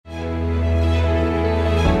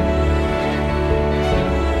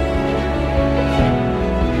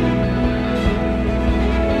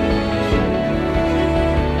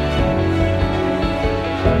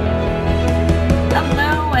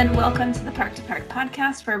to Park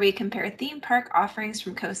podcast, where we compare theme park offerings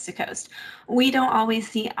from coast to coast. We don't always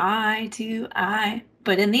see eye to eye,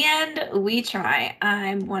 but in the end, we try.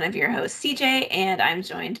 I'm one of your hosts, CJ, and I'm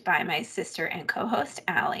joined by my sister and co-host,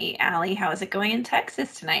 Alli. Alli, how is it going in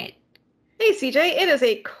Texas tonight? Hey CJ, it is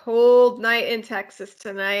a cold night in Texas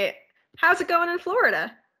tonight. How's it going in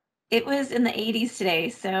Florida? It was in the 80s today,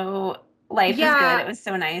 so life is good. Yeah, It was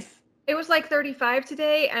so nice. it was like 35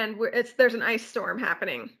 today, and there's an ice storm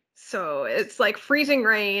happening. So it's like freezing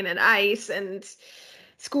rain and ice, and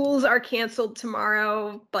schools are canceled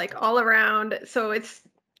tomorrow, like all around. So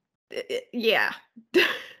yeah.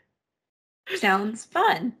 Sounds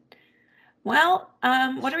fun. Well,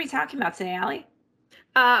 what are we talking about today, Alli?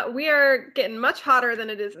 We are getting much hotter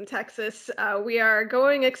than it is in Texas. We are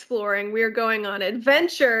going exploring. We are going on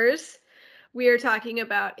adventures. We are talking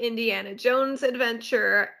about Indiana Jones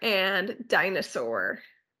Adventure and Dinosaur.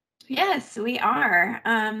 Yes, we are.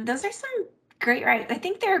 Those are some great rides. I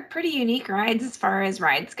think they're pretty unique rides as far as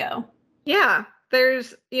rides go. Yeah,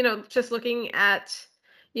 there's, just looking at,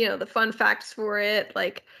 the fun facts for it,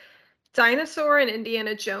 like Dinosaur and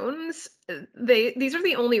Indiana Jones, these are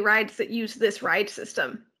the only rides that use this ride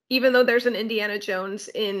system. Even though there's an Indiana Jones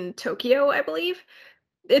in Tokyo, I believe,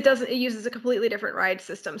 it uses a completely different ride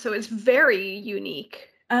system. So it's very unique.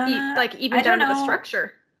 Like even I don't down to the know.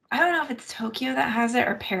 structure. I don't know if it's Tokyo that has it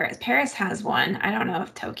or Paris. Paris has one. I don't know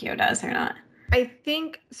if Tokyo does or not. I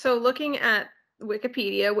think so. Looking at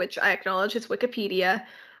Wikipedia, which I acknowledge is Wikipedia,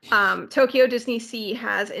 Tokyo Disney Sea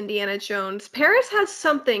has Indiana Jones. Paris has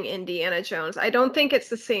something Indiana Jones. I don't think it's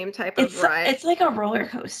the same type of ride. It's like a roller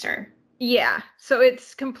coaster. Yeah, so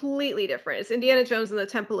it's completely different. It's Indiana Jones and the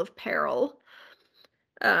Temple of Peril.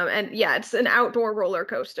 And yeah, it's an outdoor roller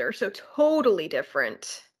coaster, so totally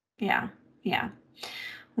different. Yeah, yeah.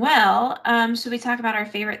 Well, should we talk about our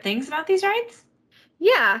favorite things about these rides?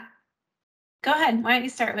 Yeah, Go ahead. Why don't you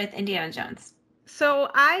start with Indiana Jones? so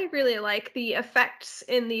I really like the effects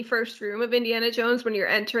in the first room of Indiana Jones when you're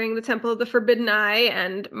entering the Temple of the Forbidden Eye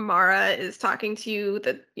and Mara is talking to you,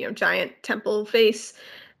 the giant temple face.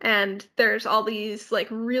 And there's all these like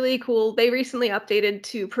really cool, they recently updated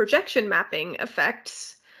to projection mapping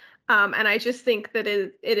effects. And I just think that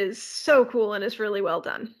it is so cool and is really well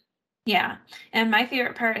done. Yeah. And my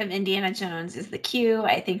favorite part of Indiana Jones is the queue.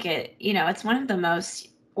 I think it's one of the most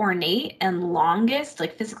ornate and longest,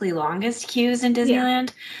 like physically longest queues in Yeah.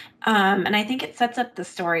 Disneyland. And I think it sets up the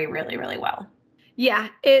story really, really well. Yeah,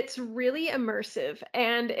 it's really immersive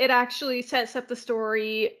and it actually sets up the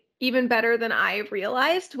story even better than I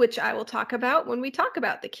realized, which I will talk about when we talk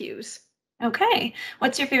about the cues. Okay.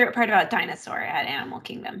 What's your favorite part about Dinosaur at Animal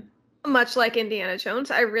Kingdom? Much like Indiana Jones,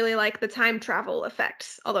 I really like the time travel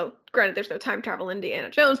effects. Although, granted, there's no time travel in Indiana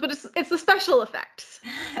Jones, but it's the special effects.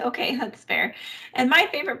 Okay, that's fair. And my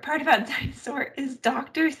favorite part about Dinosaur is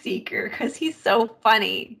Dr. Seeker because he's so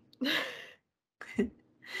funny.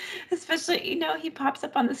 Especially, he pops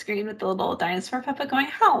up on the screen with the little dinosaur puppet going,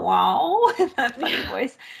 hello, in that funny Yeah.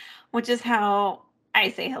 voice, which is how I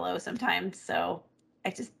say hello sometimes. So I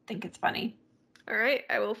just think it's funny. All right,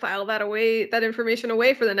 I will file that information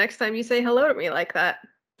away for the next time you say hello to me like that.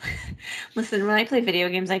 Listen, when I play video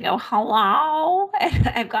games, I go, hello. And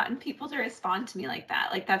I've gotten people to respond to me like that.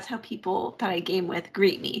 Like, that's how people that I game with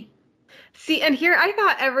greet me. See, and here I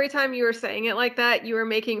thought every time you were saying it like that, you were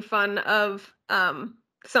making fun of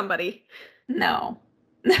somebody. No,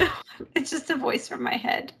 no, it's just a voice from my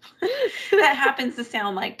head that happens to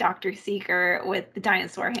sound like Dr. Seeker with the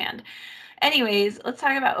dinosaur hand. Anyways, let's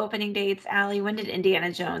talk about opening dates. Alli, when did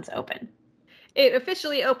Indiana Jones open? It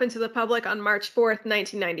officially opened to the public on March 4th,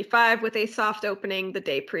 1995, with a soft opening the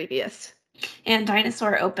day previous. And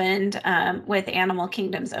Dinosaur opened with Animal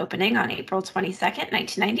Kingdom's opening on April 22nd,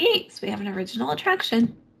 1998. So we have an original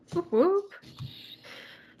attraction. Whoop, whoop.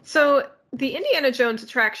 So the Indiana Jones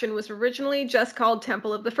attraction was originally just called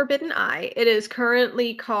Temple of the Forbidden Eye. It is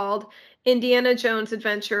currently called Indiana Jones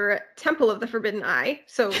Adventure Temple of the Forbidden Eye.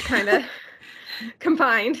 So kind of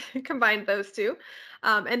combined those two.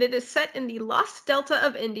 And it is set in the Lost Delta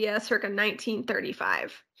of India circa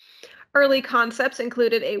 1935. Early concepts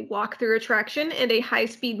included a walkthrough attraction and a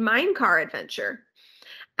high-speed mine car adventure.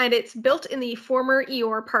 And it's built in the former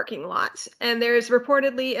Eeyore parking lot, and there's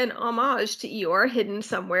reportedly an homage to Eeyore hidden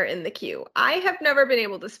somewhere in the queue. I have never been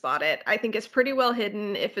able to spot it. I think it's pretty well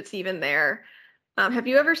hidden if it's even there. Have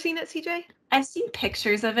you ever seen it, CJ? I've seen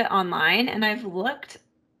pictures of it online, and I've looked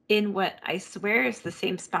in what I swear is the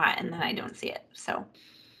same spot, and then I don't see it. So,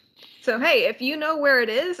 hey, if you know where it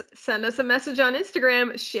is, send us a message on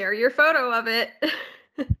Instagram, share your photo of it.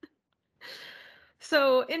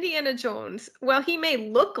 So, Indiana Jones, while he may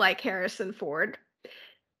look like Harrison Ford,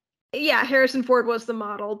 Yeah, Harrison Ford was the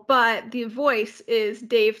model, but the voice is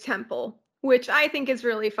Dave Temple, which I think is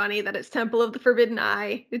really funny that it's Temple of the Forbidden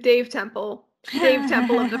Eye, Dave Temple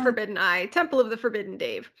of the Forbidden Eye, Temple of the Forbidden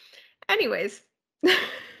Dave. Anyways.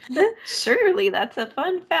 Surely that's a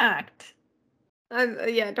fun fact.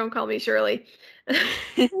 Yeah, don't call me Shirley.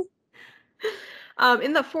 In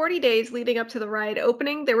the 40 days leading up to the ride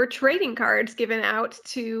opening, there were trading cards given out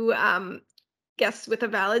to guests with a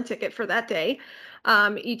valid ticket for that day,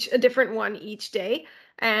 each a different one each day.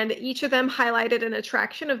 And each of them highlighted an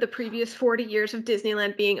attraction of the previous 40 years of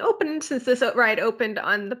Disneyland being open since this ride opened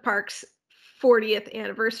on the park's 40th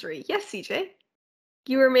anniversary. Yes, CJ,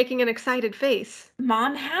 you were making an excited face.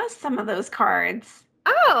 Mom has some of those cards.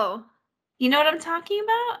 Oh, You know what I'm talking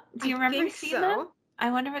about? Do I you remember think seeing them? so. I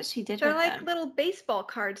wonder what she did They're with like them. little baseball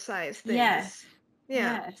card size Yes. things.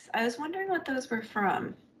 Yeah. Yes. I was wondering what those were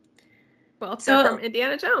from. Well, they're from So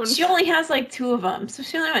Indiana she Jones. only has like 2 of them. So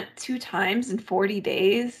she only went 2 times in 40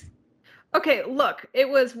 days. Okay, look, it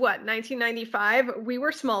was what, 1995? We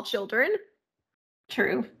were small children.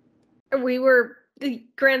 True. We were,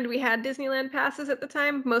 granted, we had Disneyland passes at the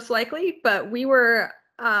time, most likely, but we were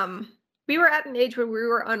at an age where we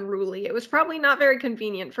were unruly. It was probably not very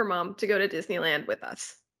convenient for mom to go to Disneyland with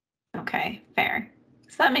us. Okay, fair.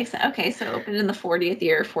 So that makes sense. Okay, so opened in the 40th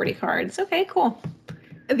year, 40 cards. Okay, cool.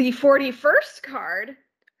 The 41st card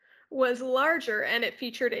was larger and it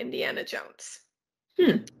featured Indiana Jones.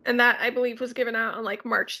 And that I believe was given out on like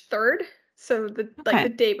March 3rd, so the Okay.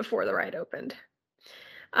 day before the ride opened.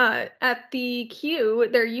 At the queue,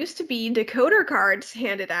 there used to be decoder cards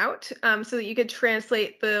handed out so that you could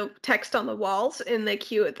translate the text on the walls in the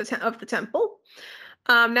queue at of the temple.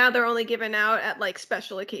 Now they're only given out at like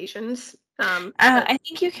special occasions. I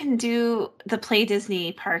think you can do the Play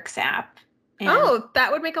Disney Parks app. And Oh,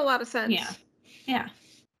 that would make a lot of yeah. sense. Yeah.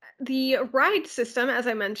 The ride system, as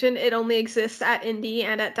I mentioned, it only exists at Indy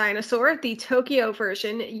and at Dinosaur. The Tokyo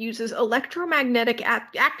version uses electromagnetic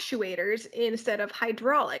actuators instead of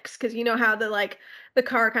hydraulics, because you know how the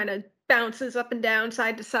car kind of bounces up and down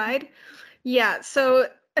side to side. Yeah, so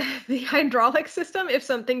the hydraulic system, if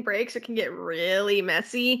something breaks, it can get really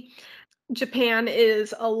messy. Japan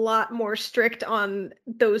is a lot more strict on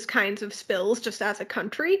those kinds of spills just as a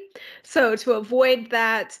country. So to avoid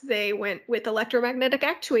that, they went with electromagnetic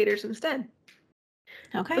actuators instead.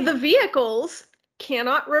 Okay. The vehicles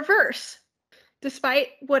cannot reverse,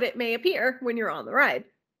 despite what it may appear when you're on the ride.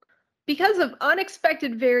 Because of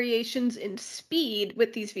unexpected variations in speed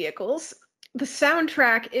with these vehicles, the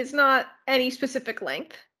soundtrack is not any specific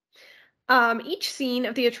length. Each scene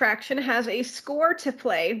of the attraction has a score to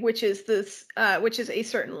play, which is a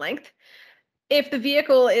certain length. If the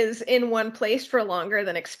vehicle is in one place for longer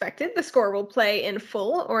than expected, the score will play in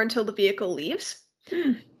full or until the vehicle leaves.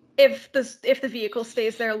 Hmm. If the vehicle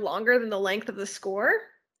stays there longer than the length of the score,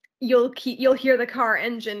 you'll hear the car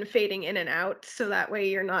engine fading in and out, so that way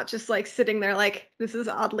you're not just like sitting there like this is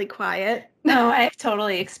oddly quiet. No, I've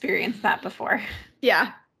totally experienced that before.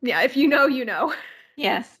 Yeah. Yeah, if you know, you know.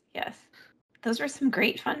 Yes, yes. Those were some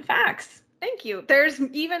great fun facts. Thank you. There's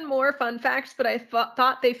even more fun facts, but I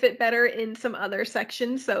thought they fit better in some other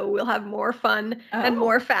sections, so we'll have more fun and Oh,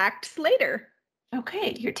 more facts later.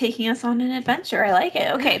 okay. You're taking us on an adventure. I like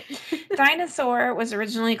it. Okay. Dinosaur was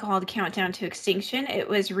originally called Countdown to Extinction. It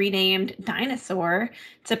was renamed Dinosaur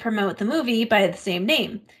to promote the movie by the same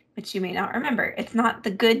name, which you may not remember. It's not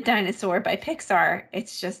The Good Dinosaur by Pixar.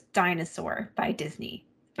 It's just Dinosaur by Disney.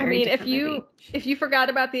 I Very mean, if different movie. you forgot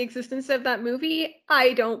about the existence of that movie,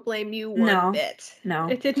 I don't blame you one No, bit. no,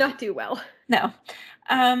 It did not do well. no.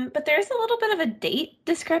 But there's a little bit of a date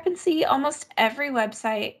discrepancy. Almost every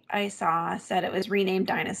website I saw said it was renamed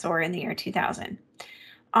Dinosaur in the year 2000.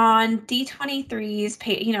 On D23's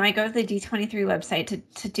page, I go to the D23 website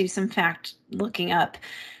to do some fact looking up.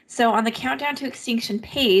 So on the Countdown to Extinction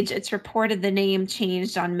page, it's reported the name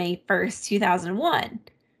changed on May 1st, 2001.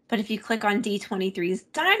 But if you click on D23's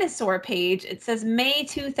dinosaur page, it says May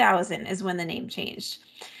 2000 is when the name changed.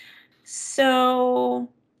 So,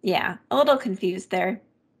 yeah, a little confused there.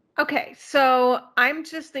 Okay, so I'm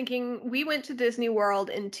just thinking we went to Disney World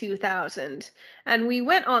in 2000 and we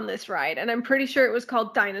went on this ride, and I'm pretty sure it was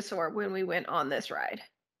called Dinosaur when we went on this ride.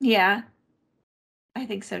 Yeah, I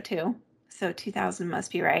think so too. So 2000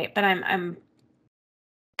 must be right, but I'm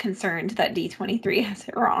concerned that D23 has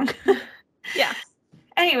it wrong. Yeah.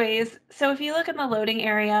 Anyways, so if you look in the loading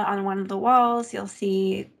area on one of the walls, you'll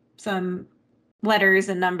see some letters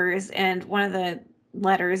and numbers, and one of the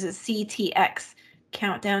letters is CTX,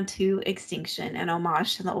 Countdown to Extinction, an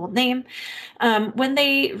homage to the old name. When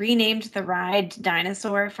they renamed the ride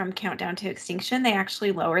Dinosaur from Countdown to Extinction, they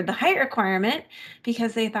actually lowered the height requirement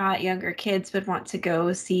because they thought younger kids would want to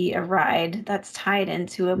go see a ride that's tied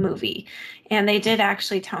into a movie. And they did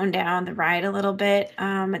actually tone down the ride a little bit.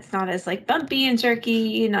 It's not as like bumpy and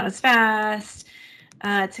jerky, not as fast,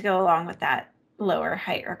 to go along with that lower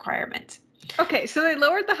height requirement. Okay, so they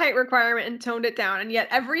lowered the height requirement and toned it down, and yet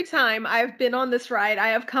every time I've been on this ride, I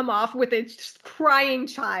have come off with a just crying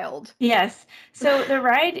child. Yes. So the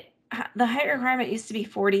ride, the height requirement used to be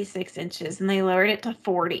 46 inches and they lowered it to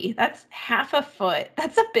 40. That's half a foot.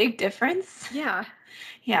 That's a big difference. Yeah.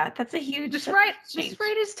 Yeah, that's a huge This change.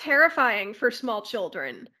 ride is terrifying for small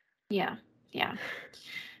children. Yeah, yeah.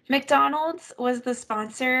 McDonald's was the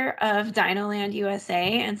sponsor of Dinoland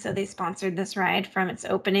USA, and so they sponsored this ride from its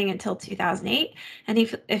opening until 2008. And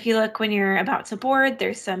if you look when you're about to board,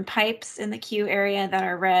 there's some pipes in the queue area that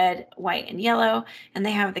are red, white, and yellow, and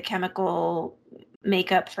they have the chemical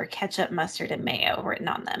makeup for ketchup, mustard, and mayo written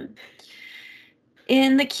on them.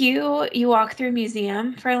 In the queue, you walk through a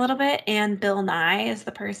museum for a little bit, and Bill Nye is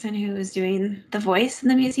the person who is doing the voice in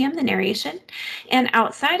the museum, the narration. And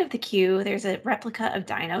outside of the queue, there's a replica of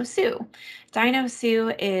Dino Sue. Dino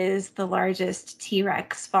Sue is the largest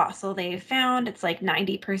T-Rex fossil they've found. It's like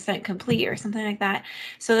 90% complete or something like that.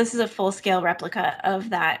 So this is a full-scale replica of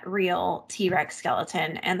that real T-Rex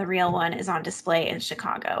skeleton, and the real one is on display in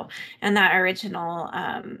Chicago. And that original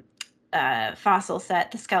fossil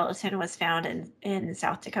set, the skeleton was found in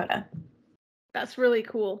South Dakota. That's really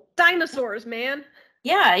cool. Dinosaurs, man.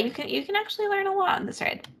 Yeah, you can actually learn a lot on this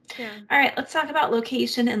ride. Yeah. All right, let's talk about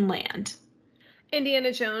location and land.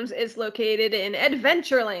 Indiana Jones is located in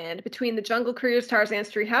Adventureland between the Jungle Cruise,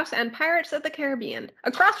 Tarzan's Treehouse, and Pirates of the Caribbean,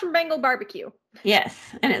 across from Bengal Barbecue. Yes,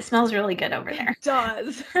 and it smells really good over there. It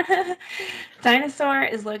does. Dinosaur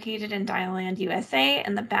is located in Dinoland, USA,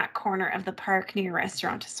 in the back corner of the park near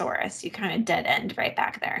Restaurantosaurus. You kind of dead end right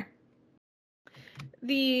back there.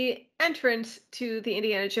 The entrance to the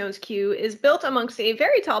Indiana Jones queue is built amongst a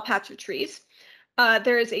very tall patch of trees.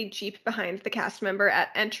 There is a Jeep behind the cast member at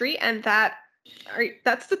entry, and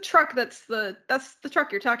that's the truck. That's the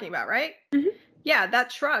truck you're talking about, right? Mm-hmm. Yeah, that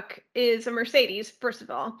truck is a Mercedes, first of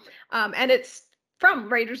all, and it's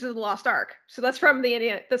from Raiders of the Lost Ark. So that's from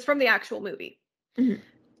the actual movie.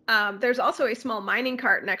 Mm-hmm. There's also a small mining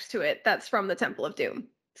cart next to it that's from the Temple of Doom.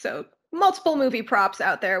 So multiple movie props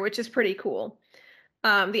out there, which is pretty cool.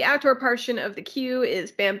 The outdoor portion of the queue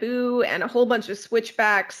is bamboo and a whole bunch of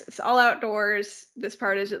switchbacks. It's all outdoors. This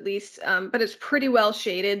part is at least, but it's pretty well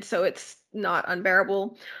shaded, so it's not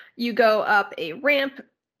unbearable. You go up a ramp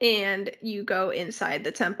and you go inside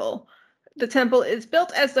the temple. The temple is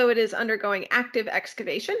built as though it is undergoing active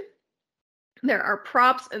excavation. There are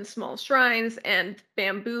props and small shrines and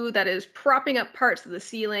bamboo that is propping up parts of the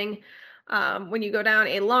ceiling. When you go down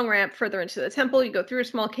a long ramp further into the temple, you go through a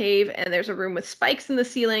small cave, and there's a room with spikes in the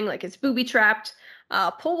ceiling, like it's booby-trapped.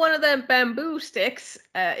 Pull one of them bamboo sticks,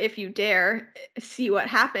 if you dare, see what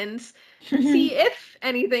happens. See if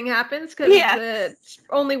anything happens, because it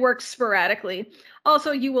only works sporadically.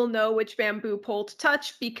 Also, you will know which bamboo pole to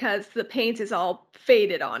touch because the paint is all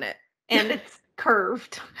faded on it. And it's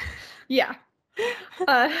curved. Yeah.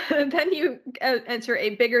 Then you enter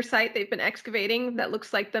a bigger site they've been excavating that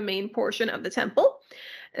looks like the main portion of the temple.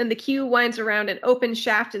 And the queue winds around an open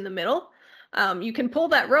shaft in the middle. You can pull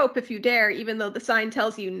that rope if you dare, even though the sign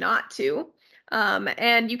tells you not to.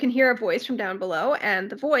 And you can hear a voice from down below,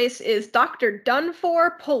 and the voice is Dr.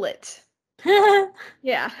 Dunfor Pullet.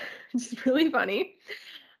 Yeah, it's really funny.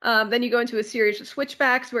 Then you go into a series of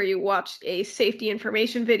switchbacks where you watch a safety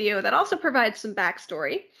information video that also provides some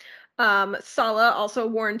backstory. Sala also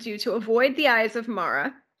warns you to avoid the eyes of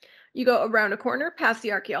Mara. You go around a corner past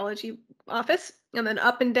the archaeology office and then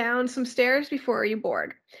up and down some stairs before you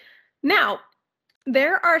board. Now,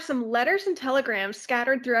 there are some letters and telegrams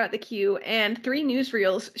scattered throughout the queue and 3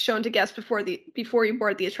 newsreels shown to guests before you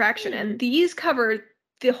board the attraction. And these cover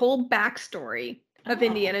the whole backstory of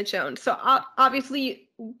Indiana Jones. So obviously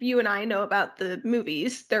you and I know about the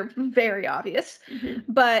movies. They're very obvious. Mm-hmm.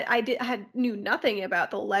 But I knew nothing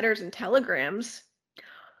about the letters and telegrams.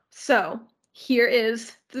 So here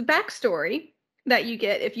is the backstory that you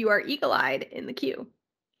get if you are eagle-eyed in the queue.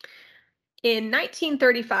 In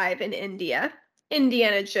 1935 in India,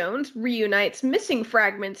 Indiana Jones reunites missing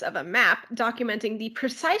fragments of a map documenting the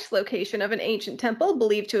precise location of an ancient temple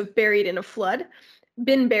believed to have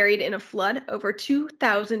been buried in a flood over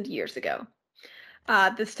 2,000 years ago.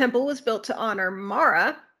 This temple was built to honor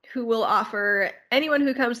Mara, who will offer anyone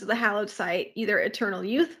who comes to the hallowed site either eternal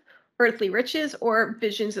youth earthly riches, or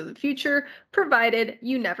visions of the future, provided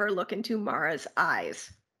you never look into Mara's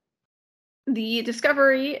eyes. The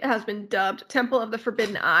discovery has been dubbed Temple of the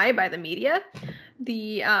Forbidden Eye by the media.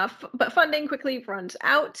 But funding quickly runs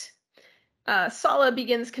out. Sala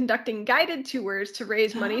begins conducting guided tours to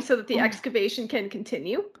raise money so that the excavation can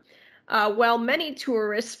continue. While many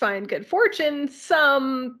tourists find good fortune,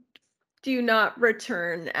 some do not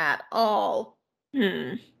return at all.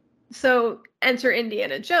 So enter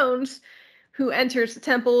Indiana Jones, who enters the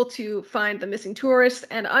temple to find the missing tourists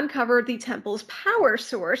and uncover the temple's power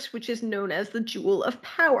source, which is known as the Jewel of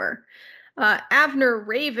Power. Abner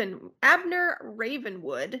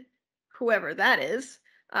Ravenwood, whoever that is,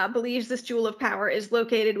 believes this Jewel of Power is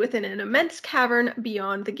located within an immense cavern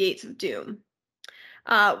beyond the Gates of Doom.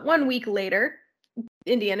 1 week later,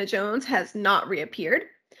 Indiana Jones has not reappeared.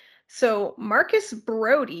 So Marcus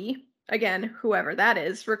Brody, again, whoever that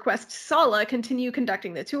is, requests Sala continue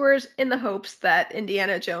conducting the tours in the hopes that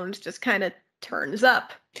Indiana Jones just kind of turns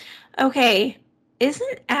up. Okay.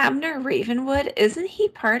 Isn't Abner Ravenwood, isn't he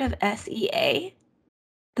part of SEA?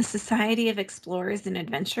 The Society of Explorers and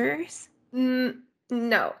Adventurers?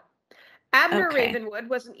 No. Abner Okay. Ravenwood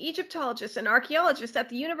was an Egyptologist and archaeologist at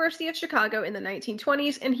the University of Chicago in the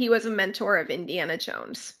 1920s, and he was a mentor of Indiana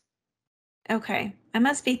Jones. Okay. I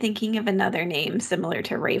must be thinking of another name similar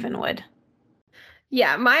to Ravenwood.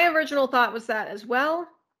 Yeah, my original thought was that as well.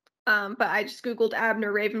 But I just Googled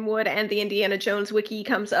Abner Ravenwood and the Indiana Jones wiki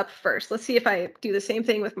comes up first. Let's see if I do the same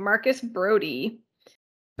thing with Marcus Brody.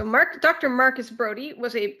 So Dr. Marcus Brody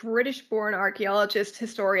was a British-born archaeologist,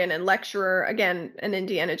 historian, and lecturer, again, an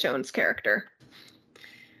Indiana Jones character.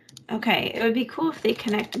 Okay, it would be cool if they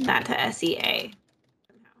connected that to SEA.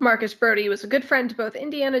 Marcus Brody was a good friend to both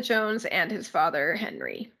Indiana Jones and his father,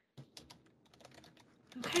 Henry.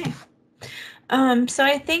 Okay. So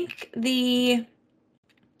I think I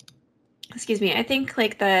think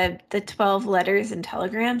like the 12 letters and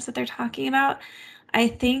telegrams that they're talking about, I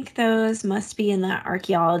think those must be in that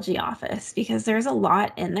archaeology office because there's a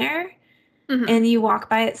lot in there. Mm-hmm. And you walk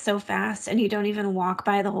by it so fast and you don't even walk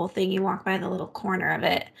by the whole thing. You walk by the little corner of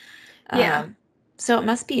it. Yeah. So it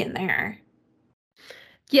must be in there.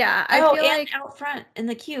 Yeah, I feel like out front in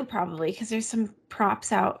the queue probably because there's some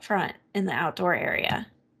props out front in the outdoor area.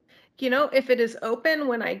 If it is open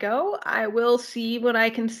when I go, I will see what I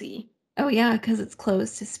can see. Oh yeah, because it's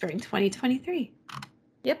closed to spring 2023.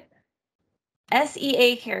 Yep.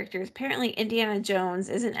 SEA characters. Apparently Indiana Jones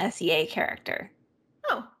is an SEA character.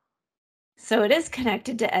 Oh. So it is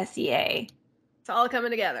connected to SEA. It's all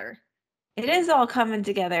coming together. It is all coming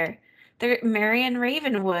together. Marion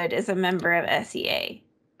Ravenwood is a member of SEA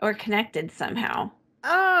or connected somehow.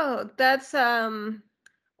 Oh, that's one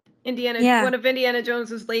of Indiana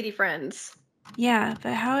Jones's lady friends. Yeah,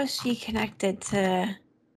 but how is she connected to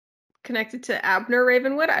Abner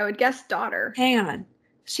Ravenwood? I would guess daughter. Hang on.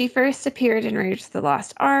 She first appeared in Raiders of the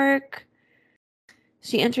Lost Ark.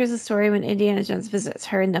 She enters the story when Indiana Jones visits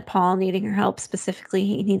her in Nepal, needing her help. Specifically,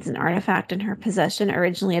 he needs an artifact in her possession,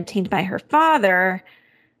 originally obtained by her father,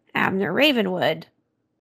 Abner Ravenwood,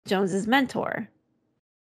 Jones's mentor.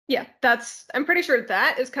 Yeah, I'm pretty sure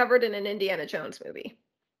that is covered in an Indiana Jones movie.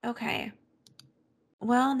 Okay.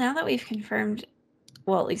 Well, now that we've confirmed,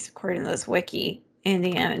 well, at least according to this wiki,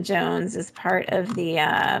 Indiana Jones is part of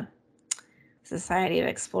the Society of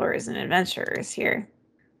Explorers and Adventurers here.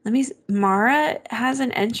 Mara has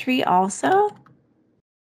an entry also?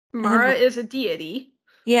 Mara is a deity.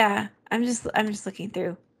 Yeah, I'm just looking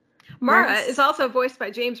through. Mara is also voiced by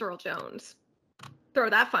James Earl Jones. Throw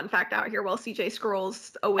that fun fact out here while CJ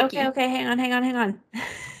scrolls a wiki. Okay, hang on.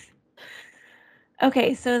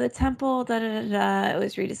 Okay, so the temple, it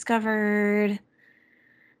was rediscovered.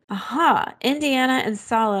 Aha! Indiana and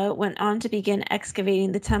Sala went on to begin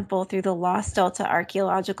excavating the temple through the Lost Delta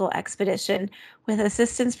Archaeological Expedition with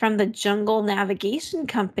assistance from the Jungle Navigation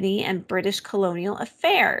Company and British Colonial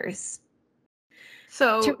Affairs.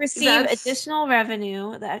 So to receive additional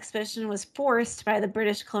revenue, the expedition was forced by the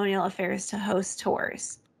British Colonial Affairs to host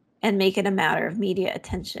tours and make it a matter of media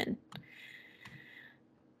attention.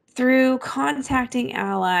 Through contacting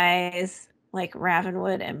allies like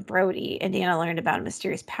Ravenwood and Brody, Indiana learned about a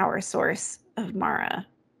mysterious power source of Mara,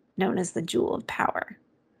 known as the Jewel of Power.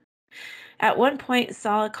 At one point,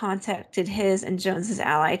 Sala contacted his and Jones's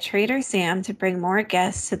ally, Trader Sam, to bring more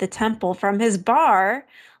guests to the temple from his bar,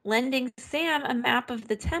 lending Sam a map of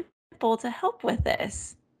the temple to help with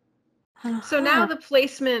this. So now the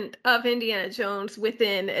placement of Indiana Jones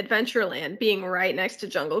within Adventureland being right next to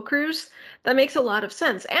Jungle Cruise, that makes a lot of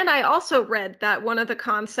sense. And I also read that one of the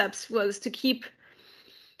concepts was to keep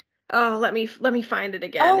Oh, let me find it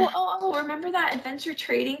again. Oh, remember that Adventure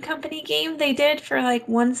Trading Company game they did for like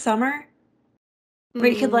one summer where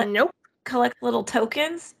you could Nope. collect little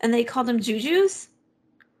tokens and they called them jujus?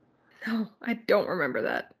 No, I don't remember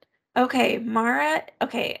that. Okay, Mara,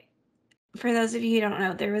 okay, for those of you who don't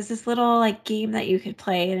know, there was this little like game that you could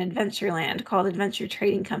play in Adventureland called Adventure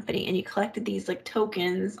Trading Company, and you collected these like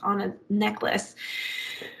tokens on a necklace.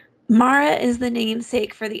 Mara is the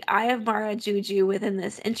namesake for the Eye of Mara Juju within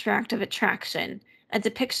this interactive attraction. A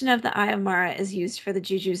depiction of the Eye of Mara is used for the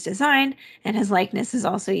Juju's design, and his likeness is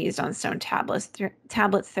also used on stone tablets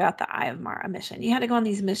throughout the Eye of Mara mission. You had to go on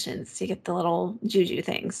these missions to get the little Juju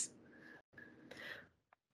things.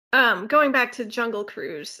 Going back to Jungle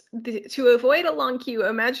Cruise, to avoid a long queue,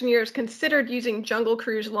 Imagineers considered using Jungle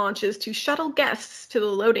Cruise launches to shuttle guests to the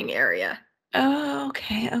loading area. Oh,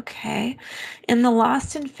 okay, okay. In the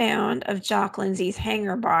Lost and Found of Jock Lindsay's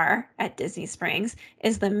Hangar Bar at Disney Springs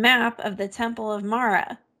is the map of the Temple of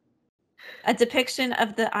Mara. A depiction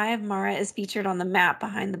of the Eye of Mara is featured on the map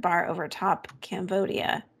behind the bar over top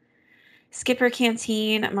Cambodia. Skipper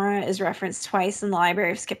Canteen, Mara is referenced twice in the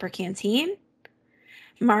Library of Skipper Canteen.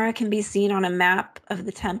 Mara can be seen on a map of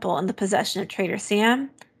the temple in the possession of Trader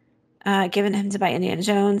Sam, given him to by Indiana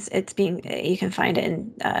Jones. You can find it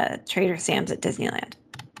in Trader Sam's at Disneyland.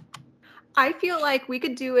 I feel like we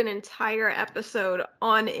could do an entire episode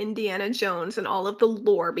on Indiana Jones and all of the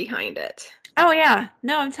lore behind it. Oh yeah,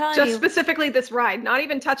 no, I'm telling Just you. specifically this ride, not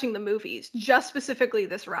even touching the movies, just specifically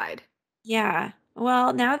this ride. Yeah.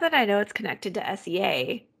 Well, now that I know it's connected to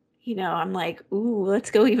SEA, I'm like, ooh,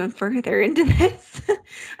 let's go even further into this.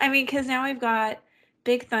 I mean, because now we've got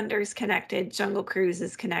Big Thunder's connected, Jungle Cruise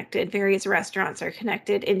is connected, various restaurants are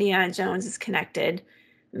connected, Indiana Jones is connected.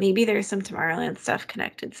 Maybe there's some Tomorrowland stuff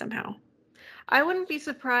connected somehow. I wouldn't be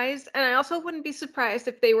surprised, and I also wouldn't be surprised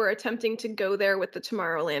if they were attempting to go there with the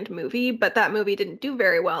Tomorrowland movie, but that movie didn't do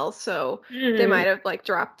very well, so they Mm. might have like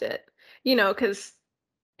dropped it. Because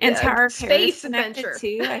And Tower of Terror is space connected adventure.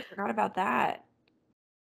 too. I forgot about that.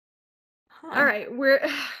 All Huh. right, we're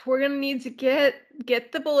gonna need to get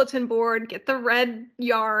the bulletin board, get the red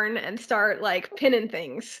yarn, and start like pinning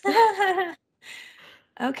things.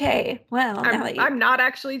 Okay, well, I'm not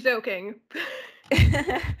actually joking.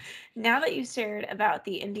 now that you shared about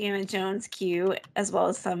the Indiana Jones queue as well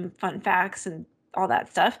as some fun facts and all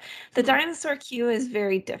that stuff, the Mhm. dinosaur queue is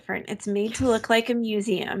very different. It's made to Yes. look like a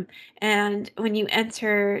museum. And when you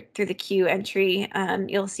enter through the queue entry,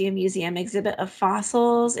 you'll see a museum exhibit of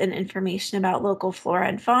fossils and information about local flora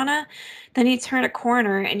and fauna. Then you turn a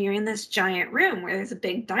corner and you're in this giant room where there's a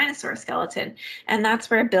big dinosaur skeleton. And that's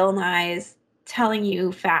where Bill Nye's telling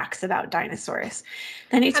you facts about dinosaurs.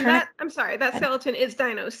 Then you And turn a I'm sorry, that skeleton is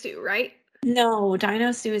Dino Sue, right? no,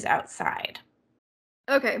 Dino Sue is outside.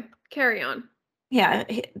 Okay, carry on. Yeah,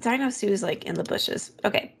 Dino Sue is like in the bushes.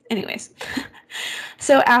 Okay, anyways.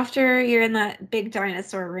 So after you're in that big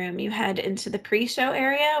dinosaur room, you head into the pre-show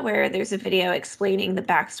area where there's a video explaining the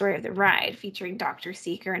backstory of the ride featuring Dr.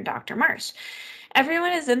 Seeker and Dr. Marsh.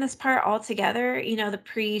 Everyone is in this part all together. The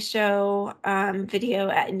pre-show video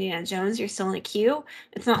at Indiana Jones, you're still in a queue.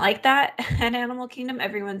 It's not like that at Animal Kingdom.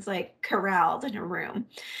 Everyone's like corralled in a room.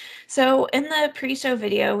 So in the pre-show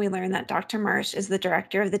video, we learn that Dr. Marsh is the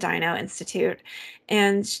director of the Dino Institute,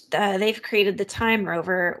 and they've created the Time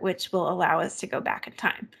Rover, which will allow us to go back in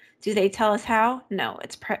time. Do they tell us how? No,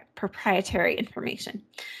 it's proprietary information.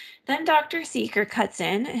 Then Dr. Seeker cuts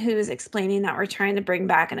in, who's explaining that we're trying to bring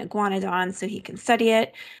back an iguanodon so he can study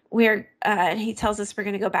it. He tells us we're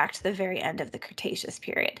going to go back to the very end of the Cretaceous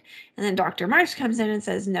period. And then Dr. Marsh comes in and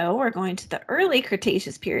says, no, we're going to the early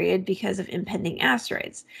Cretaceous period because of impending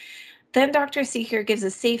asteroids. Then Dr. Seeker gives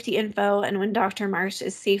us safety info, and when Dr. Marsh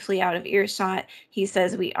is safely out of earshot, he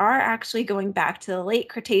says we are actually going back to the late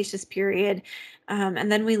Cretaceous period.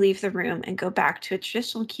 And then we leave the room and go back to a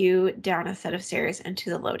traditional queue down a set of stairs into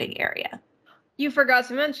the loading area. You forgot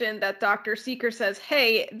to mention that Dr. Seeker says,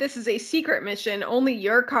 hey, this is a secret mission. Only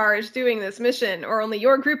your car is doing this mission, or only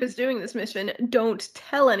your group is doing this mission. Don't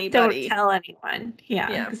tell Don't anybody. tell anyone.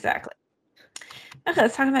 Yeah, Yeah. exactly. Okay,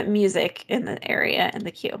 let's talk about music in the area in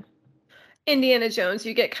the queue. Indiana Jones,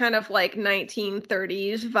 you get kind of like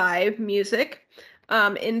 1930s vibe music.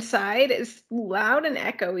 Inside is loud and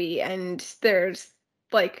echoey, and there's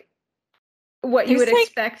like what you would There's like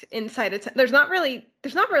expect inside a there's not really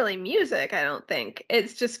music, I don't think.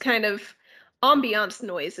 It's just kind of ambiance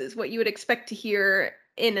noises, what you would expect to hear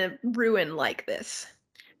in a ruin like this.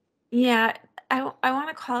 Yeah, I want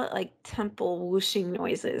to call it like temple whooshing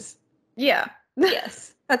noises. Yeah.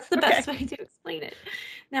 Yes. That's the Okay. best way to explain it.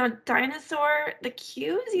 Now, dinosaur, the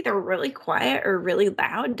queue is either really quiet or really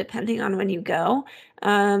loud, depending on when you go.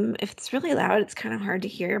 If it's really loud, it's kind of hard to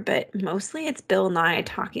hear, but mostly it's Bill Nye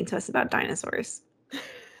talking to us about dinosaurs.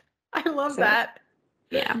 I love So, that.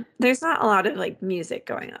 yeah, there's not a lot of like music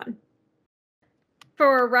going on.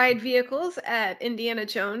 For ride vehicles at Indiana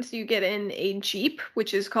Jones, you get in a Jeep,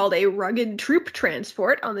 which is called a rugged troop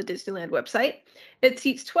transport on the Disneyland website. It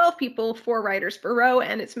seats 12 people, 4 riders per row,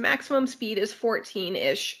 and its maximum speed is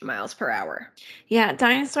 14-ish miles per hour. Yeah,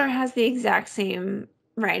 Dinosaur has the exact same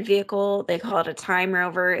ride vehicle. They call it a Time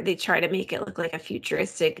Rover. They try to make it look like a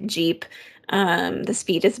futuristic Jeep. The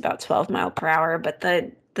speed is about 12 mile per hour, but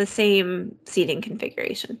the same seating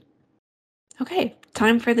configuration. Okay,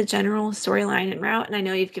 time for the general storyline and route. And I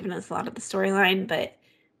know you've given us a lot of the storyline, but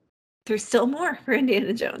there's still more for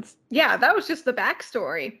Indiana Jones. Yeah, that was just the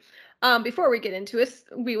backstory. Before we get into it,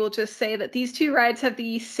 we will just say that these two rides have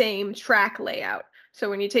the same track layout.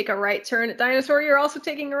 So when you take a right turn at Dinosaur, you're also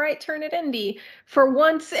taking a right turn at Indy. For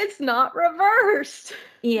once, it's not reversed.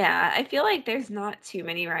 Yeah, I feel like there's not too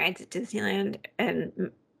many rides at Disneyland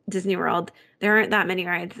and Disney World. There aren't that many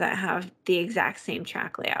rides that have the exact same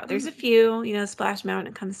track layout. There's a few, Splash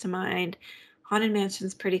Mountain comes to mind. Haunted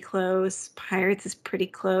Mansion's pretty close. Pirates is pretty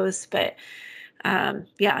close, but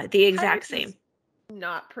yeah, the exact Pirates is same.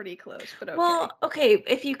 not pretty close, but okay. Well, okay,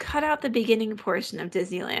 if you cut out the beginning portion of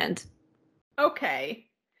Disneyland, Okay.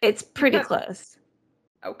 it's pretty close.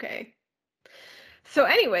 Okay. So,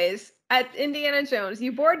 anyways, at Indiana Jones,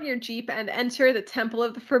 you board your Jeep and enter the Temple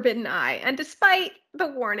of the Forbidden Eye. And despite the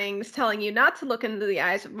warnings telling you not to look into the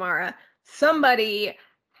eyes of Mara, somebody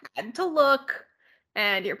had to look,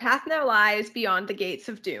 and your path now lies beyond the gates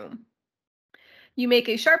of doom. You make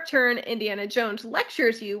a sharp turn. Indiana Jones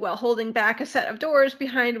lectures you while holding back a set of doors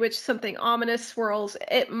behind which something ominous swirls.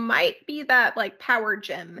 It might be that like power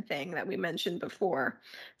gem thing that we mentioned before.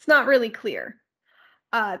 It's not really clear.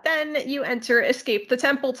 Then you enter Escape the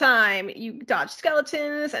Temple Time. You dodge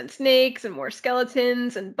skeletons and snakes and more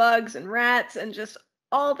skeletons and bugs and rats and just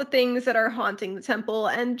all the things that are haunting the temple.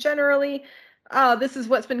 And generally, this is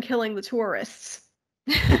what's been killing the tourists.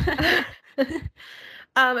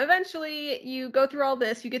 Eventually, you go through all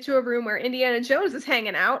this. You get to a room where Indiana Jones is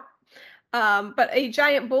hanging out, but a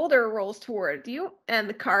giant boulder rolls toward you, and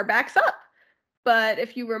the car backs up. But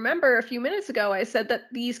if you remember a few minutes ago, I said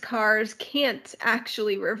that these cars can't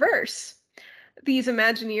actually reverse. These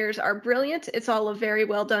Imagineers are brilliant. It's all a very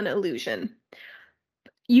well done illusion.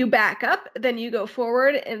 You back up, then you go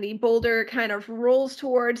forward, and the boulder kind of rolls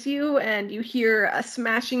towards you, and you hear a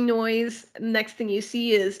smashing noise. Next thing you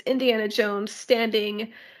see is Indiana Jones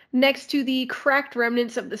standing next to the cracked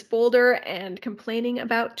remnants of this boulder and complaining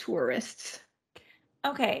about tourists.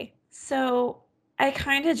 Okay, so I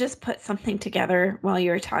kind of just put something together while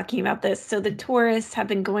you were talking about this. So the tourists have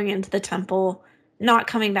been going into the temple, not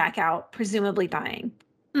coming back out, presumably dying.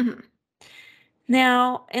 Mm-hmm.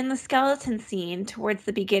 Now, in the skeleton scene towards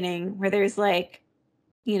the beginning, where there's like,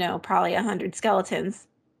 probably 100 skeletons,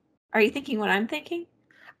 are you thinking what I'm thinking?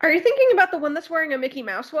 Are you thinking about the one that's wearing a Mickey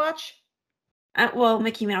Mouse watch? Well,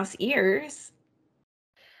 Mickey Mouse ears.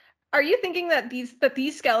 Are you thinking that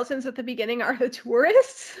these skeletons at the beginning are the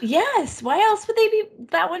tourists? Yes. Why else would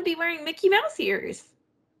that one be wearing Mickey Mouse ears?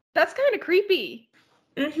 That's kind of creepy.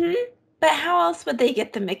 Mm-hmm. But how else would they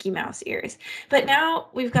get the Mickey Mouse ears? But now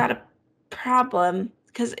we've got a problem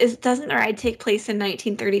because doesn't the ride take place in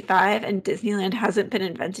 1935 and Disneyland hasn't been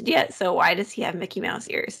invented yet? So why does he have Mickey Mouse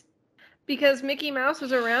ears? Because Mickey Mouse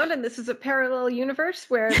was around, and this is a parallel universe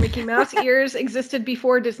where Mickey Mouse ears existed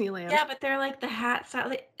before Disneyland. Yeah, but they're like the hat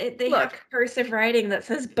style. They have Look, cursive writing that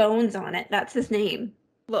says Bones on it. That's his name.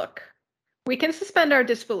 look. We can suspend our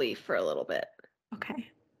disbelief for a little bit. Okay.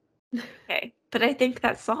 Okay. But I think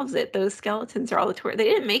that solves it. Those skeletons are all the tourists. They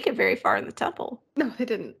didn't make it very far in the temple. No, they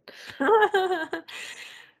didn't.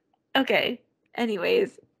 Okay.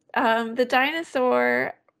 Anyways, the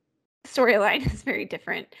dinosaur storyline is very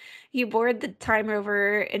different. You board the Time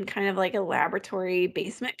Rover in kind of like a laboratory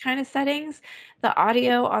basement kind of settings. The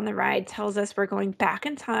audio on the ride tells us we're going back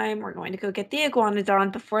in time. We're going to go get the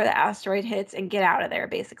iguanodon before the asteroid hits and get out of there,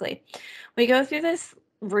 basically. We go through this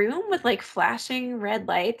room with like flashing red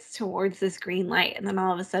lights towards this green light, and then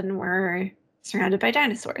all of a sudden we're surrounded by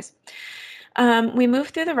dinosaurs. We move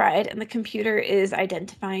through the ride, and the computer is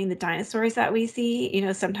identifying the dinosaurs that we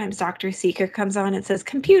see. Sometimes Dr. Seeker comes on and says,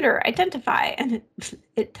 "Computer, identify," and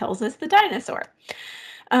it tells us the dinosaur.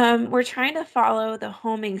 We're trying to follow the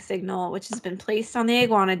homing signal, which has been placed on the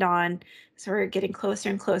iguanodon. So we're getting closer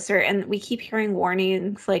and closer, and we keep hearing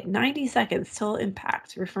warnings like 90 seconds till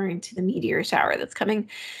impact, referring to the meteor shower that's coming.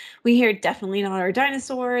 We hear definitely not our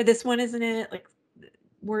dinosaur. This one isn't it? Like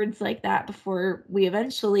words like that before we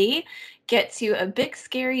eventually get to a big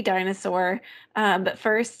scary dinosaur. But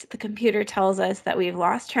first, the computer tells us that we've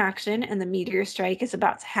lost traction and the meteor strike is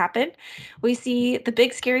about to happen. We see the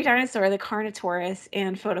big scary dinosaur, the Carnotaurus,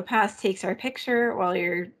 and PhotoPass takes our picture while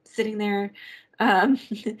you're sitting there. Um,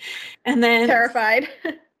 and then Terrified.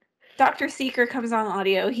 Dr. Seeker comes on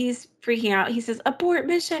audio. He's freaking out. He says, abort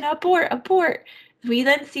mission, abort, abort. We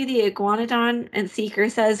then see the iguanodon, and Seeker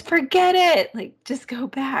says, forget it. Like, just go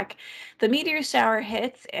back. The meteor shower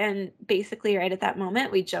hits, and basically, right at that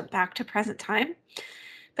moment, we jump back to present time.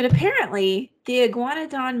 But apparently, the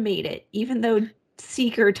iguanodon made it, even though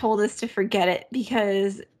Seeker told us to forget it,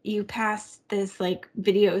 because you pass this like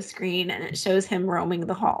video screen and it shows him roaming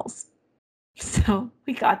the halls. So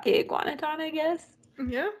we got the iguanodon, I guess.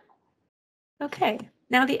 Yeah. Okay,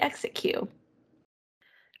 now the exit queue.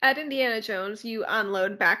 At Indiana Jones, you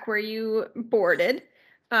unload back where you boarded.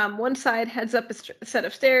 One side heads up a set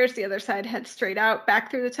of stairs, the other side heads straight out,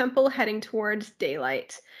 back through the temple, heading towards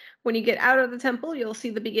daylight. When you get out of the temple, you'll see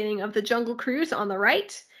the beginning of the Jungle Cruise on the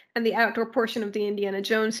right, and the outdoor portion of the Indiana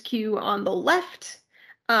Jones queue on the left.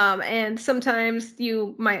 And sometimes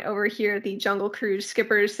you might overhear the Jungle Cruise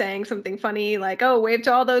skippers saying something funny like, oh, wave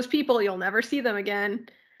to all those people, you'll never see them again.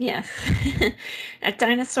 Yes. At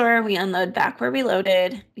Dinosaur, we unload back where we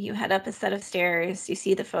loaded. You head up a set of stairs. You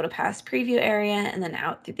see the PhotoPass preview area, and then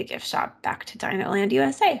out through the gift shop back to Dinoland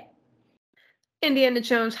USA. Indiana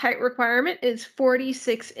Jones' height requirement is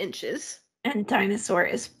 46 inches. And Dinosaur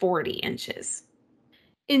is 40 inches.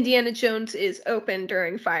 Indiana Jones is open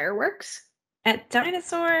during fireworks. At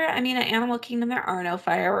Dinosaur, at Animal Kingdom, there are no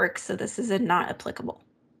fireworks, so this is not applicable.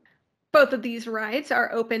 Both of these rides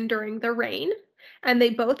are open during the rain, and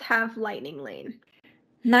they both have lightning lane.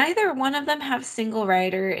 Neither one of them have single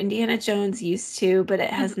rider. Indiana Jones used to, but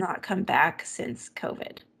it has not come back since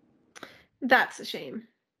COVID. That's a shame.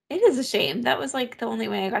 It is a shame. That was like the only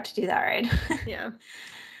way I got to do that ride. Yeah.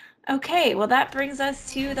 Okay, well that brings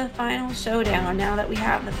us to the final showdown. Now that we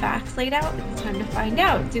have the facts laid out, it's time to find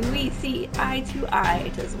out. Do we see eye to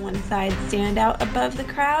eye? Does one side stand out above the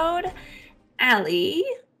crowd? Alli?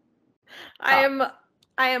 I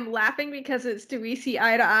am laughing because it's do we see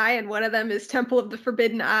eye to eye, and one of them is Temple of the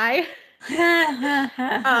Forbidden Eye.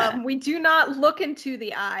 We do not look into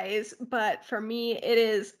the eyes, but for me, it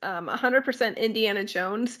is 100% Indiana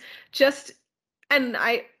Jones. And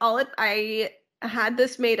I had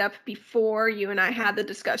this made up before you and I had the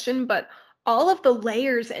discussion, but all of the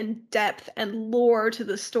layers and depth and lore to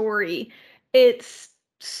the story, it's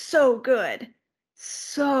so good.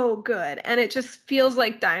 So good. And it just feels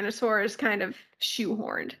like Dinosaur is kind of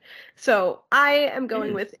shoehorned. So I am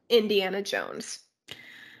going with Indiana Jones.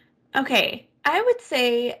 Okay, I would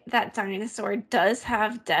say that Dinosaur does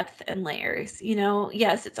have depth and layers.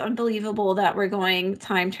 Yes, it's unbelievable that we're going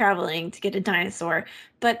time traveling to get a dinosaur,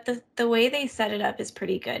 but the way they set it up is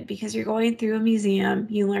pretty good because you're going through a museum,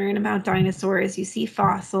 you learn about dinosaurs, you see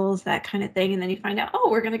fossils, that kind of thing, and then you find out, oh,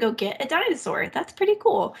 we're going to go get a dinosaur. That's pretty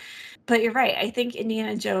cool. But you're right. I think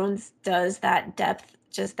Indiana Jones does that depth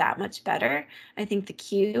just that much better. I think the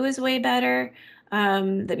queue is way better.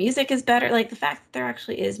 The music is better. Like the fact that there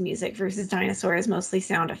actually is music versus Dinosaur is mostly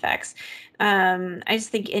sound effects. I just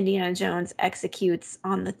think Indiana Jones executes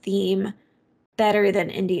on the theme better than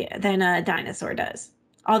Dinosaur does.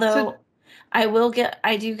 Although I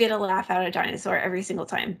do get a laugh out of Dinosaur every single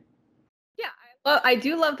time. Yeah, I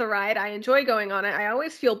do love the ride. I enjoy going on it. I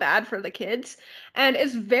always feel bad for the kids, and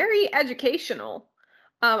it's very educational.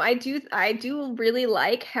 I do really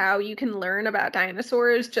like how you can learn about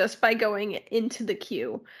dinosaurs just by going into the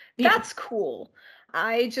queue. Yeah. That's cool.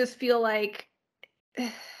 I just feel like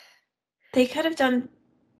they could have done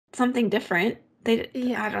something different.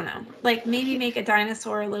 Yeah. I don't know. Like maybe make a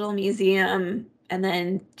dinosaur little museum and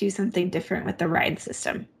then do something different with the ride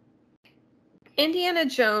system. Indiana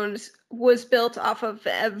Jones was built off of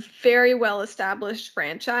a very well-established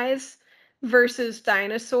franchise versus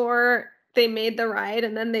Dinosaur. They made the ride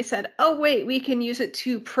and then they said, oh, wait, we can use it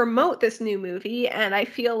to promote this new movie. And I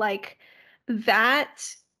feel like that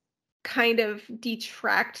kind of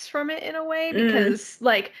detracts from it in a way because,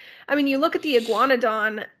 you look at the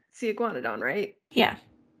Iguanodon. It's the Iguanodon, right? Yeah.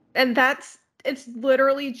 And it's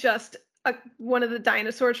literally just one of the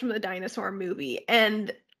dinosaurs from the dinosaur movie.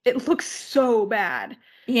 And it looks so bad.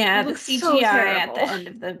 Yeah, the CGI at the end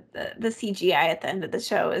of the CGI at the end of the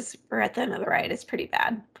show or at the end of the ride is pretty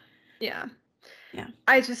bad. Yeah. Yeah.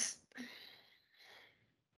 I just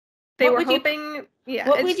they What were would you hoping, yeah,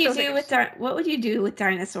 what I would just you don't think do with it's, what would you do with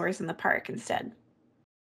dinosaurs in the park instead?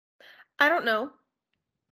 I don't know.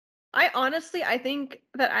 I think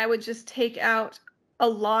that I would just take out a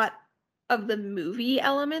lot of the movie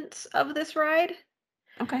elements of this ride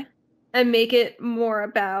Okay. and make it more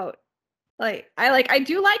about I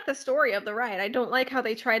do like the story of the ride. I don't like how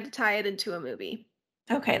they tried to tie it into a movie.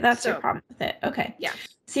 Okay, that's your So, problem with it. Okay. yeah.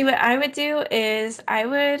 See, what I would do is I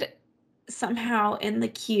would somehow in the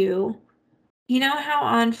queue, you know how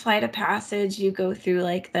on Flight of Passage you go through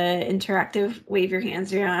like the interactive wave your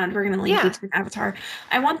hands around, we're going to link you Yeah. to an avatar.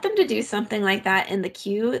 I want them to do something like that in the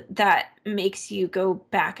queue that makes you go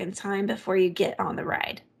back in time before you get on the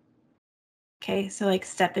ride. Okay, so like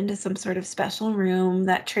step into some sort of special room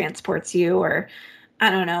that transports you, or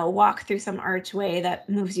I don't know, walk through some archway that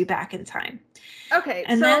moves you back in time. Okay,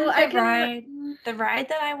 And so then I can the ride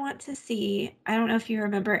that I want to see, I don't know if you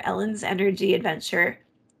remember Ellen's Energy Adventure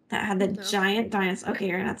that had the no. giant dinosaur. Okay,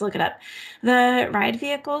 you're gonna have to look it up. The ride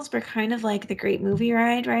vehicles were kind of like the Great Movie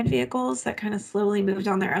ride vehicles that kind of slowly moved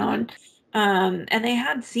on their Mhm. own. And they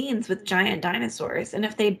had scenes with giant dinosaurs. And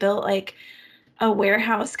if they built like a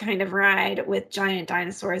warehouse kind of ride with giant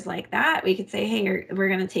dinosaurs like that, we could say, hey, we're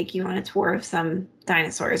going to take you on a tour of some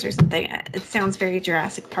dinosaurs or something. It sounds very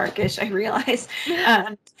Jurassic Parkish, I realize.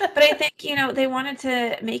 But I think, they wanted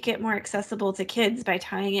to make it more accessible to kids by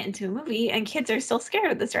tying it into a movie, and kids are still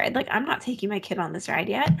scared of this ride. Like, I'm not taking my kid on this ride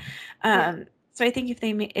yet. Yeah. So I think if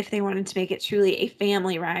they wanted to make it truly a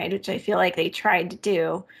family ride, which I feel like they tried to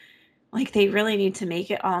do, like they really need to make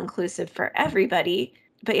it all inclusive for everybody.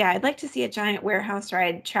 But yeah, I'd like to see a giant warehouse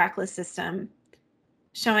ride trackless system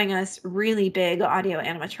showing us really big audio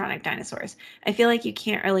animatronic dinosaurs. I feel like you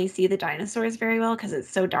can't really see the dinosaurs very well because it's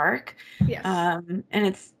so dark, Yes. and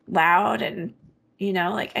it's loud, and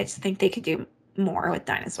like I just think they could do more with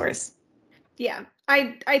dinosaurs. Yeah.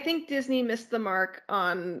 I think Disney missed the mark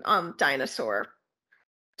on dinosaur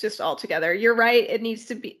just altogether. You're right. It needs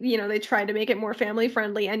to be, they tried to make it more family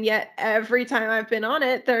friendly, and yet every time I've been on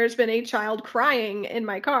it, there's been a child crying in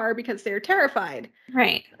my car because they're terrified.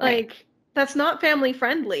 Right, right. Like, that's not family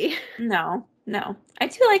friendly. No, no. I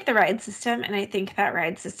do like the ride system, and I think that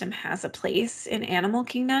ride system has a place in Animal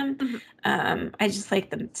Kingdom. Mhm. I just like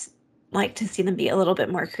to see them be a little bit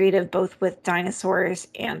more creative, both with dinosaurs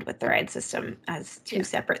and with the ride system as two Yeah.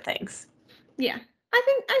 separate things. Yeah.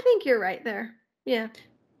 I think you're right there. Yeah.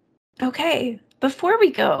 Okay, before we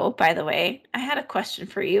go, by the way, I had a question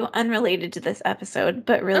for you, unrelated to this episode,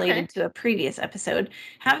 but Okay. related to a previous episode.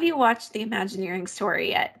 Have you watched the Imagineering story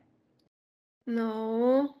yet?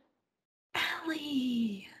 No.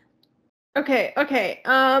 Alli. Okay, okay.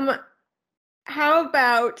 How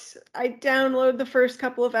about I download the first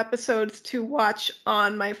couple of episodes to watch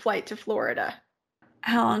on my flight to Florida?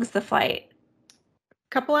 How long's the flight?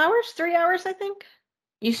 Couple hours? 3 hours, I think.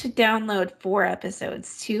 You should download 4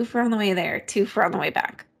 episodes, 2 for on the way there, 2 for on the way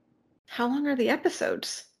back. How long are the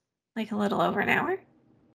episodes? Like a little over an hour.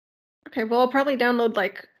 Okay, well, I'll probably download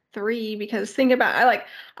like three because think about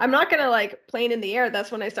I'm not gonna like plane in the air.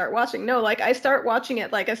 That's when I start watching. No, like I start watching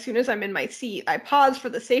it like as soon as I'm in my seat. I pause for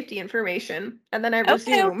the safety information and then I Okay,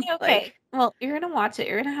 resume. okay, okay. Well, you're gonna watch it.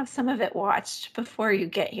 You're gonna have some of it watched before you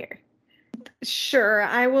get here. Sure,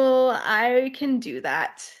 I will. I can do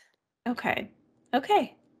that. Okay.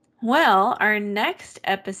 Okay. Well, our next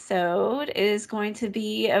episode is going to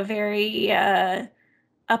be a very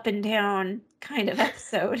up and down kind of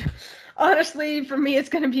episode. Honestly, for me, it's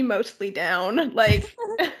gonna be mostly down. Like,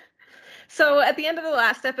 so at the end of the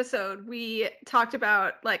last episode, we talked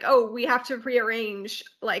about like, oh, we have to rearrange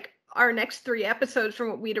like our next three episodes from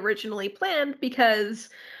what we'd originally planned because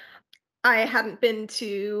I hadn't been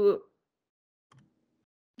to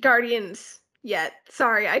Guardians yet.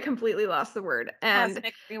 Sorry, I completely lost the word. And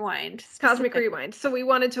Cosmic Rewind Cosmic specifically. Rewind. So we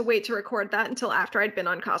wanted to wait to record that until after I'd been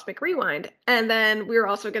on Cosmic Rewind. And then we were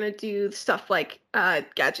also going to do stuff like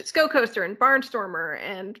Gadget's Go Coaster and Barnstormer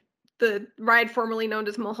and the ride formerly known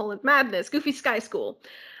as Mulholland Madness, Goofy Sky School.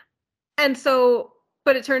 And so,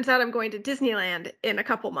 but it turns out I'm going to Disneyland in a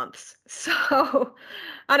couple months. So Yeah.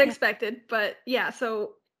 unexpected. But yeah,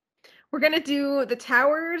 so we're going to do the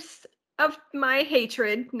Towers of My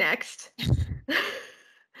Hatred next.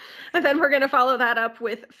 And then we're going to follow that up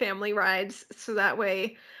with family rides so that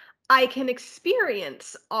way I can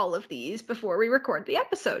experience all of these before we record the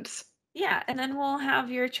episodes. Yeah, and then we'll have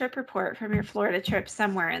your trip report from your Florida trip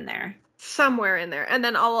somewhere in there. Somewhere in there. And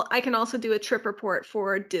then I can also do a trip report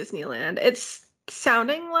for Disneyland. It's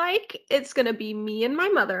sounding like it's going to be me and my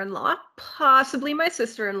mother-in-law, possibly my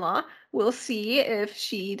sister-in-law. We'll see if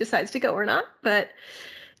she decides to go or not, but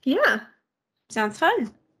yeah. Sounds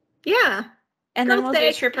fun. Yeah. And Girls' then we'll do Day.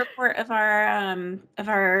 a trip report of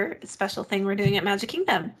our special thing we're doing at Magic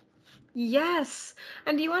Kingdom. Yes.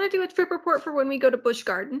 And do you want to do a trip report for when we go to Busch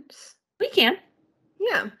Gardens? We can.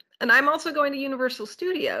 Yeah. And I'm also going to Universal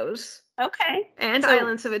Studios. Okay. And So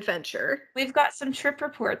Islands of Adventure. we've got some trip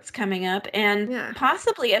reports coming up and Yeah.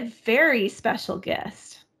 possibly a very special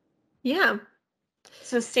guest. Yeah.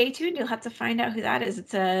 So stay tuned. You'll have to find out who that is.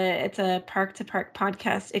 It's a Park to Park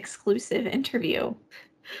podcast exclusive interview.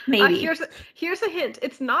 Maybe. Here's a hint.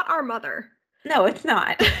 It's not our mother. No, it's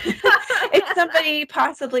not. It's somebody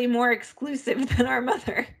possibly more exclusive than our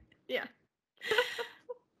mother. Yeah.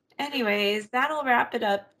 Anyways, that'll wrap it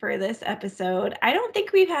up for this episode. I don't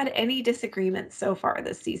think we've had any disagreements so far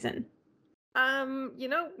this season.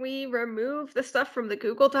 We removed the stuff from the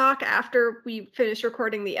Google Doc after we finished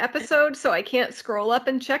recording the episode, so I can't scroll up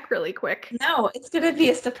and check really quick. No, it's gonna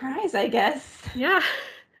be a surprise, I guess. Yeah.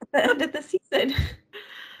 At the end of the season.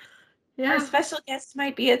 Yeah. Our special guest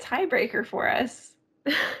might be a tiebreaker for us.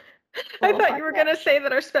 I thought you were going to say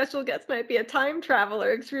that our special guest might be a time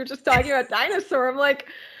traveler because we were just talking about dinosaur. I'm like,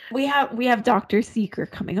 we have Dr. Seeker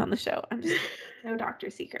coming on the show. I'm just no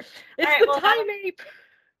Dr. Seeker. It's the time ape.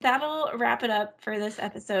 That'll wrap it up for this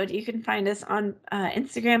episode. You can find us on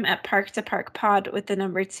Instagram at park2parkpod with the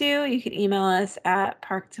number 2. You can email us at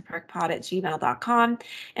park2parkpod@gmail.com.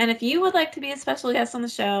 And if you would like to be a special guest on the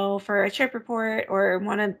show for a trip report or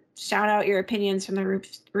want to shout out your opinions from the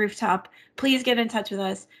rooftop, please get in touch with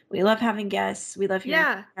us. We love having guests. We love hearing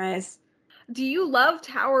from you guys. Do you love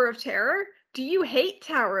Tower of Terror? Do you hate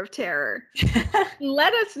Tower of Terror?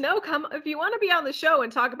 Let us know. Come if you want to be on the show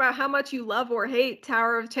and talk about how much you love or hate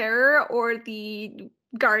Tower of Terror or the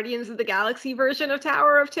Guardians of the Galaxy version of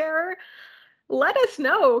Tower of Terror. Let us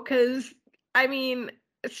know, because I mean,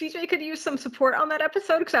 CJ could use some support on that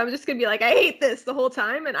episode because I'm just gonna be like, I hate this the whole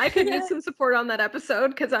time, and I could use some support on that episode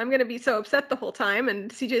because I'm gonna be so upset the whole time,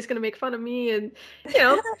 and CJ's gonna make fun of me, and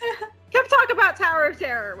come talk about Tower of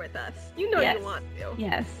Terror with us. You know you want to.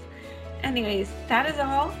 Yes. Anyways, that is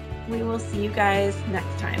all. We will see you guys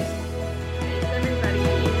next time. Thanks,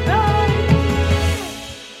 everybody. Bye.